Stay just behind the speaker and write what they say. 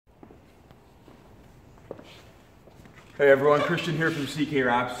Hey everyone, Christian here from CK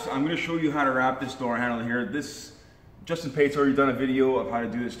Wraps. I'm going to show you how to wrap this door handle here. Justin Pate's already done a video of how to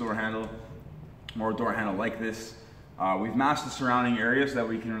do this door handle, or a door handle like this. We've masked the surrounding area so that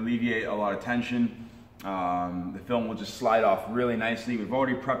we can alleviate a lot of tension. The film will just slide off really nicely. We've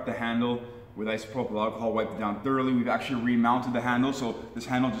already prepped the handle with isopropyl alcohol, wiped it down thoroughly. We've actually remounted the handle, so this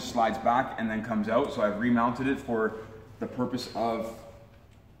handle just slides back and then comes out. So I've remounted it for the purpose of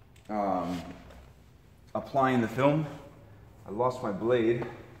applying the film. I lost my blade,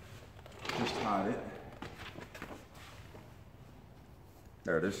 just had it.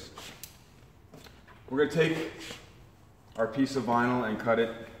 There it is. We're gonna take our piece of vinyl and cut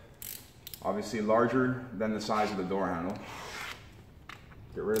it, obviously larger than the size of the door handle.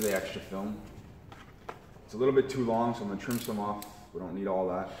 Get rid of the extra film. It's a little bit too long, so I'm gonna trim some off. We don't need all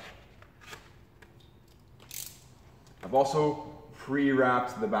that. I've also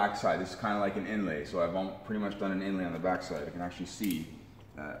pre-wrapped the back side. This is kind of like an inlay, so I've pretty much done an inlay on the back side. I can actually see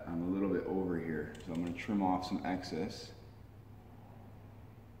that I'm a little bit over here, so I'm going to trim off some excess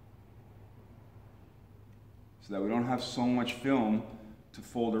so that we don't have so much film to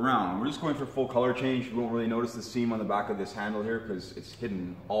fold around. We're just going for full color change. You won't really notice the seam on the back of this handle here because it's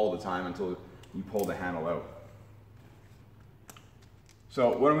hidden all the time until you pull the handle out.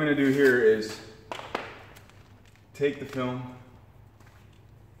 So what I'm going to do here is take the film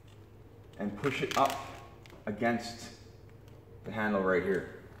and push it up against the handle right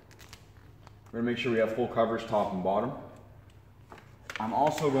here. We're gonna make sure we have full coverage top and bottom. I'm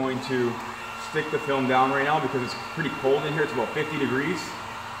also going to stick the film down right now because it's pretty cold in here. It's about 50 degrees.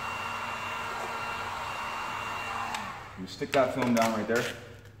 You stick that film down right there.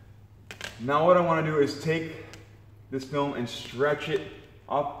 Now what I want to do is take this film and stretch it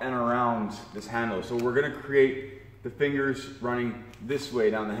up and around this handle. So we're going to create the fingers running this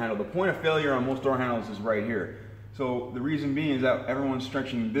way down the handle. The point of failure on most door handles is right here. So the reason being is that everyone's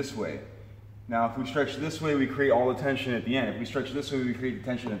stretching this way. Now if we stretch this way, we create all the tension at the end. If we stretch this way, we create the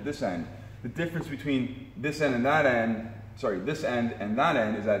tension at this end. The difference between this end and that end, this end and that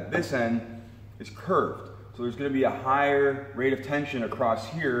end, is that this end is curved. So there's going to be a higher rate of tension across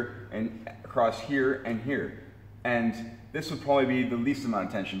here and here. And this would probably be the least amount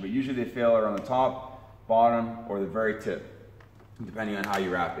of tension, but usually they fail around the top, bottom, or the very tip, depending on how you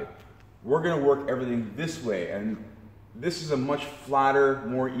wrap it. We're going to work everything this way, and this is a much flatter,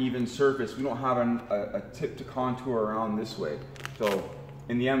 more even surface. We don't have a tip to contour around this way. So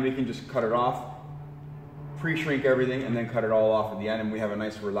in the end, we can just cut it off, pre-shrink everything, and then cut it all off at the end, and we have a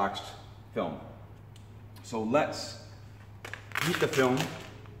nice relaxed film. So let's heat the film,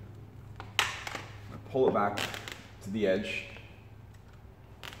 pull it back to the edge.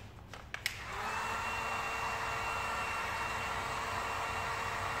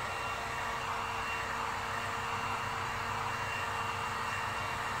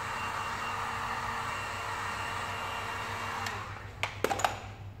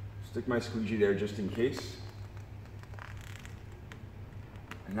 Stick my squeegee there just in case.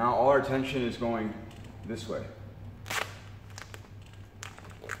 And now all our tension is going this way.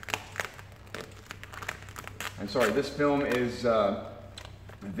 And sorry, this film is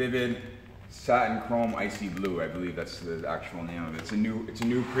Vvivid Satin Chrome Icy Blue. I believe that's the actual name of it. It's a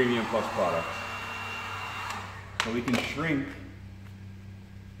new Premium Plus product. So we can shrink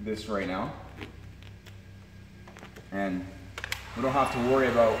this right now, and we don't have to worry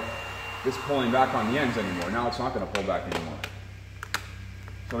about this pulling back on the ends anymore. Now it's not going to pull back anymore.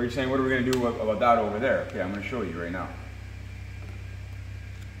 So you're saying, what are we going to do about that over there? Okay, I'm going to show you right now.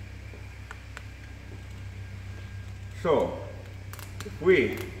 So if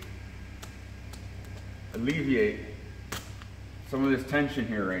we alleviate some of this tension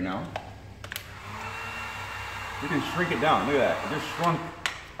here right now, we can shrink it down. Look at that.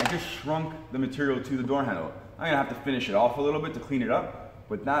 I just shrunk the material to the door handle. I'm going to have to finish it off a little bit to clean it up,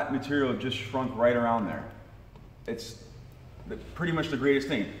 but that material just shrunk right around there. It's pretty much the greatest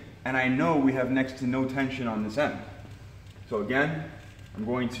thing. And I know we have next to no tension on this end. So again, I'm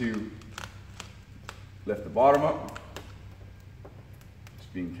going to lift the bottom up.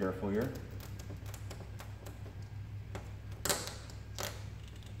 Just being careful here.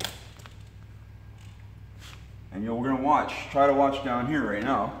 And we're going to try to watch down here right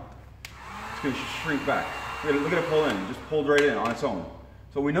now. It's going to shrink back. Look at it pull in. It just pulled right in on its own.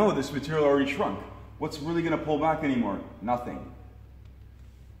 So we know this material already shrunk. What's really going to pull back anymore? Nothing.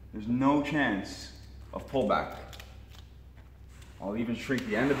 There's no chance of pullback. I'll even shrink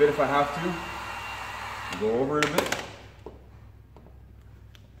the end a bit if I have to. I'll go over it a bit.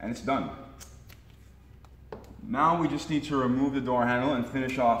 And it's done. Now we just need to remove the door handle and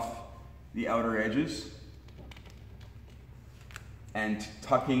finish off the outer edges. and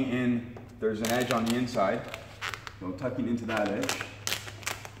tucking in, there's an edge on the inside. So tucking into that edge,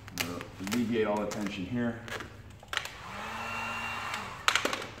 alleviate all the tension here.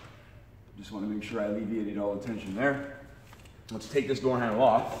 Just want to make sure I alleviated all the tension there. Let's take this door handle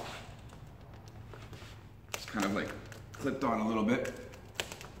off. It's kind of like clipped on a little bit.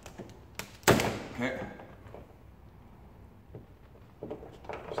 Okay.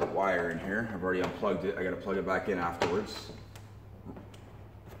 There's a wire in here. I've already unplugged it. I got to plug it back in afterwards.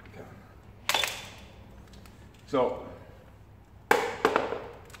 Okay. So,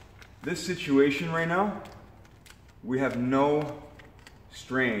 this situation right now, we have no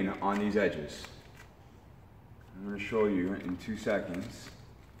strain on these edges. I'm going to show you in 2 seconds.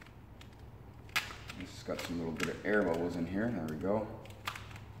 It's got some little bit of air bubbles in here. There we go.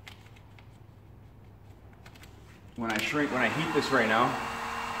 When I heat this right now,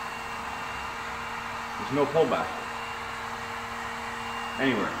 there's no pullback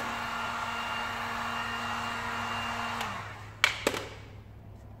anywhere.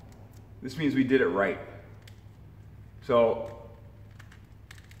 This means we did it right. So,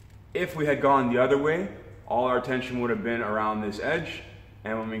 if we had gone the other way, all our tension would have been around this edge,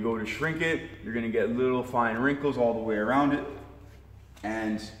 and when we go to shrink it, you're going to get little fine wrinkles all the way around it,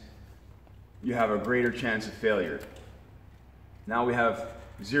 and you have a greater chance of failure. Now we have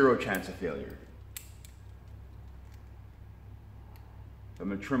 0 chance of failure. So I'm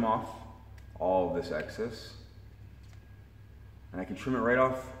going to trim off all of this excess, and I can trim it right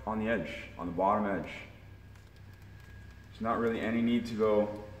off on the edge, on the bottom edge. There's not really any need to go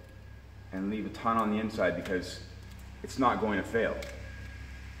and leave a ton on the inside because it's not going to fail.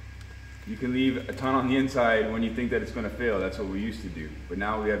 You can leave a ton on the inside when you think that it's going to fail. That's what we used to do. But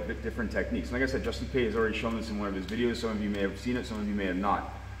now we have different techniques. Like I said, Justin Pay has already shown this in one of his videos. Some of you may have seen it, some of you may have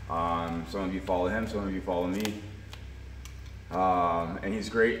not. Some of you follow him, some of you follow me. And he's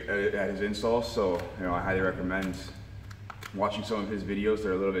great at his installs, so I highly recommend watching some of his videos.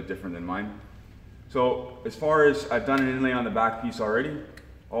 They're a little bit different than mine. So as far as I've done an inlay on the back piece already,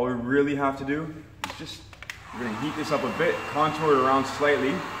 all we really have to do is just, we're going to heat this up a bit, contour it around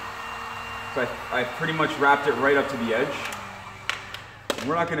slightly. So I pretty much wrapped it right up to the edge. And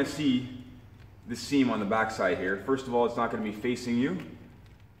we're not going to see the seam on the back side here. First of all, it's not going to be facing you.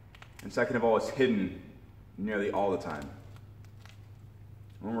 And second of all, it's hidden nearly all the time.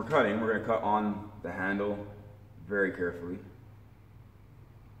 When we're cutting, we're going to cut on the handle very carefully.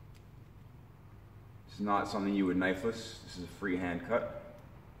 This is not something you would knifeless. This is a freehand cut.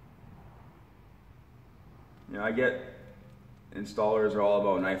 I get installers are all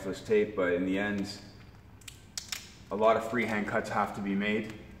about knifeless tape, but in the end, a lot of freehand cuts have to be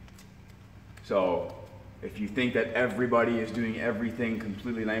made. So if you think that everybody is doing everything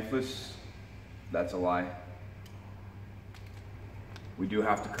completely knifeless, that's a lie. We do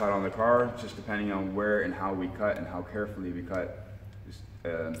have to cut on the car, just depending on where and how we cut and how carefully we cut.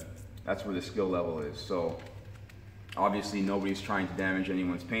 That's where the skill level is. So obviously nobody's trying to damage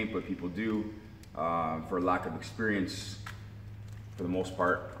anyone's paint, but people do for lack of experience, for the most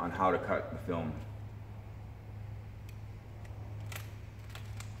part, on how to cut the film.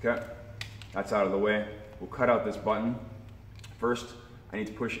 Okay, that's out of the way. We'll cut out this button. First, I need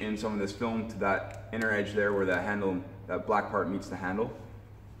to push in some of this film to that inner edge there where that handle, that black part meets the handle.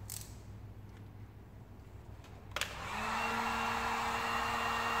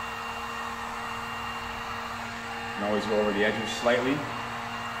 And always go over the edges slightly,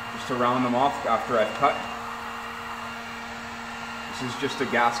 just to round them off after I've cut. This is just a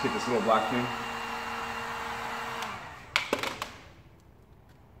gasket, this little black thing.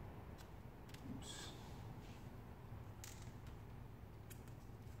 Oops.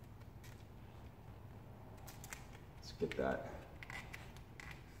 Let's get that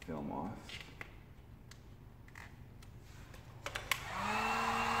film off.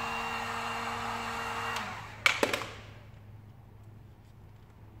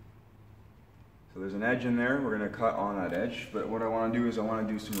 So there's an edge in there, we're going to cut on that edge, but what I want to do is I want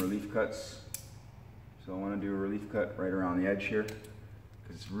to do some relief cuts. So I want to do a relief cut right around the edge here,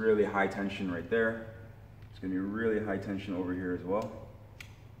 because it's really high tension right there. It's going to be really high tension over here as well.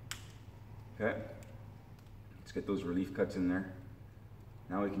 Okay, let's get those relief cuts in there.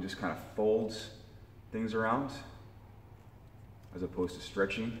 Now we can just kind of fold things around, as opposed to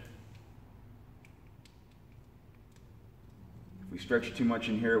stretching. If we stretch too much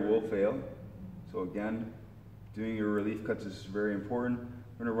in here, it will fail. So again, doing your relief cuts is very important.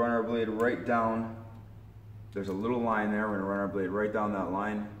 We're going to run our blade right down. There's a little line there. We're going to run our blade right down that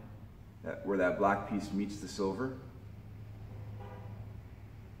line, where that black piece meets the silver.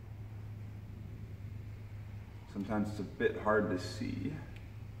 So Sometimes it's a bit hard to see,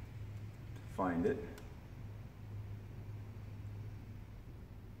 to find it.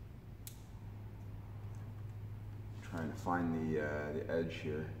 Trying to find the edge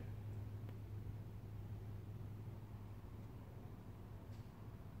here.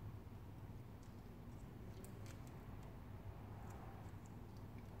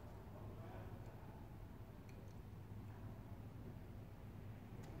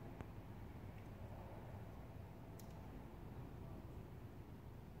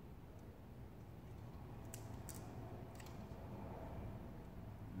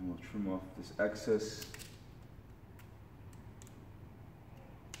 And we'll trim off this excess.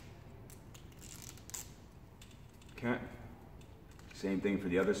 Okay, same thing for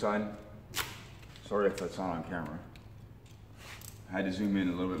the other side. Sorry if that's not on camera. I had to zoom in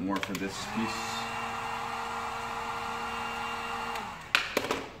a little bit more for this piece.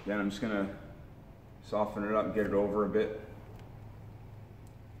 Again, I'm just gonna soften it up and get it over a bit.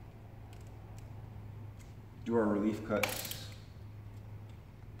 Do our relief cuts.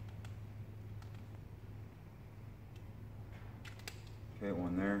 Okay,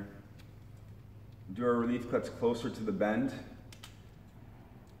 one there. Do our relief cuts closer to the bend,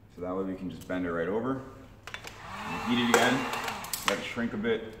 so that way we can just bend it right over. And heat it again, let it shrink a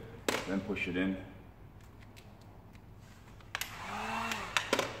bit, then push it in.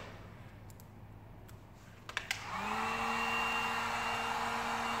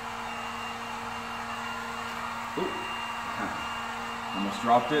 Ooh, almost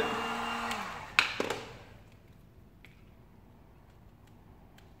dropped it.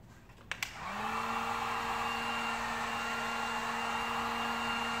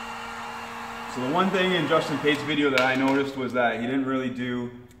 So the one thing in Justin Pate's video that I noticed was that he didn't really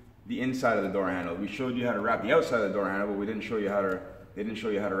do the inside of the door handle. We showed you how to wrap the outside of the door handle, but we didn't show you how to, they didn't show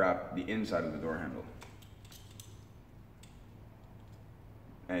you how to wrap the inside of the door handle.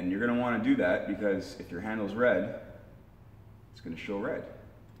 And you're gonna wanna do that because if your handle's red, it's gonna show red.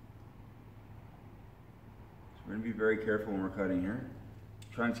 So we're gonna be very careful when we're cutting here.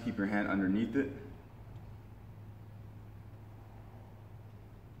 Trying to keep your hand underneath it.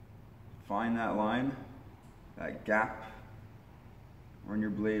 Find that line, that gap, run your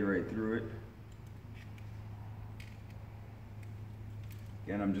blade right through it.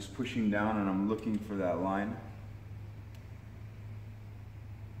 Again, I'm just pushing down and I'm looking for that line.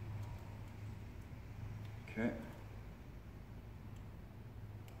 Okay.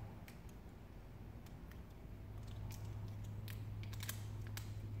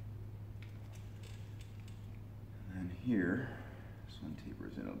 And then here, this one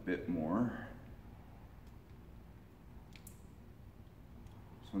tapers in a bit more.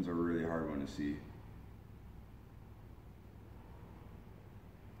 This one's a really hard one to see.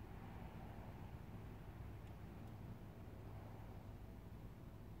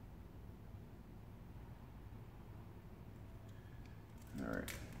 All right.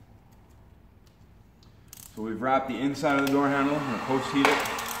 So we've wrapped the inside of the door handle. I'm gonna post heat it.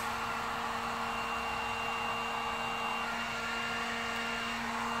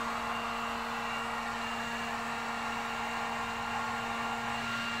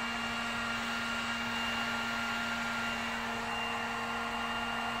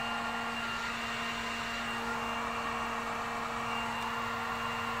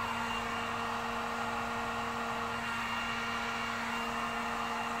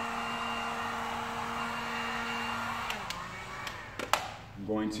 I'm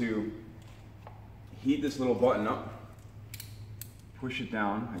going to heat this little button up, push it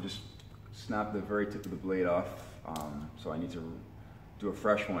down. I just snapped the very tip of the blade off, so I need to do a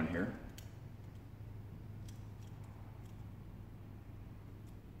fresh one here.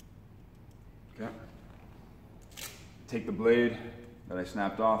 Okay. Take the blade that I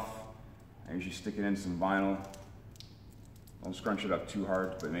snapped off. I usually stick it in some vinyl. Don't scrunch it up too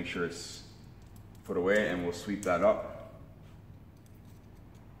hard, but make sure it's put away, and we'll sweep that up.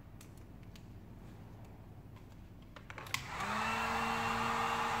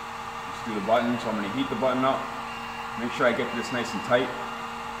 Do the button, so I'm going to heat the button up, make sure I get this nice and tight.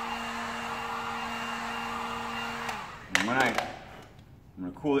 And when I'm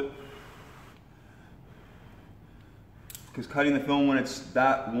going to cool it, because cutting the film when it's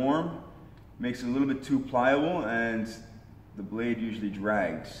that warm makes it a little bit too pliable and the blade usually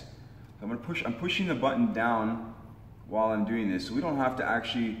drags. So I'm pushing the button down while I'm doing this, so we don't have to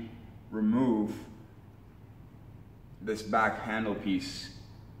actually remove this back handle piece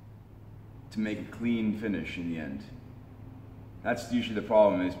to make a clean finish in the end. That's usually the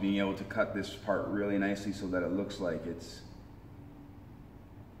problem, is being able to cut this part really nicely so that it looks like it's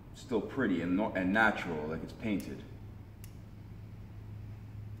still pretty and natural, like it's painted.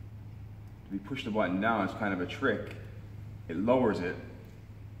 If you push the button down, it's kind of a trick. It lowers it,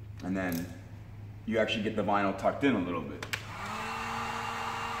 and then you actually get the vinyl tucked in a little bit.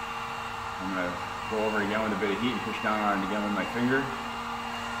 I'm gonna go over it again with a bit of heat and push down on it again with my finger.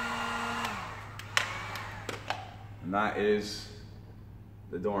 And that is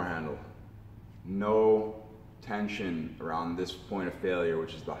the door handle. No tension around this point of failure,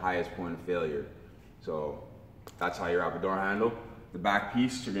 which is the highest point of failure. So that's how you wrap a door handle. The back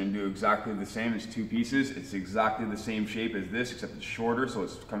piece, you're going to do exactly the same. It's 2 pieces. It's exactly the same shape as this, except it's shorter, so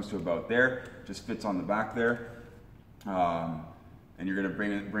it comes to about there. Just fits on the back there. And you're going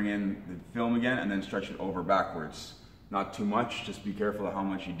to bring in the film again and then stretch it over backwards. Not too much. Just be careful of how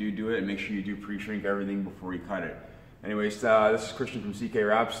much you do it, and make sure you do pre-shrink everything before you cut it. Anyways, this is Christian from CK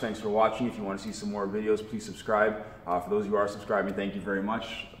Wraps. Thanks for watching. If you want to see some more videos, please subscribe. For those who are subscribing, thank you very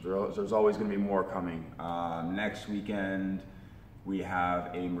much. There's always going to be more coming. Next weekend, we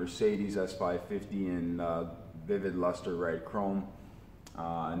have a Mercedes S550 in Vvivid Luster Red Chrome.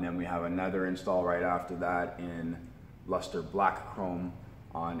 And then we have another install right after that in Luster Black Chrome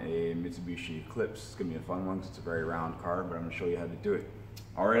on a Mitsubishi Eclipse. It's going to be a fun one because it's a very round car, but I'm going to show you how to do it.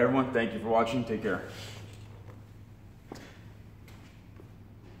 All right, everyone. Thank you for watching. Take care.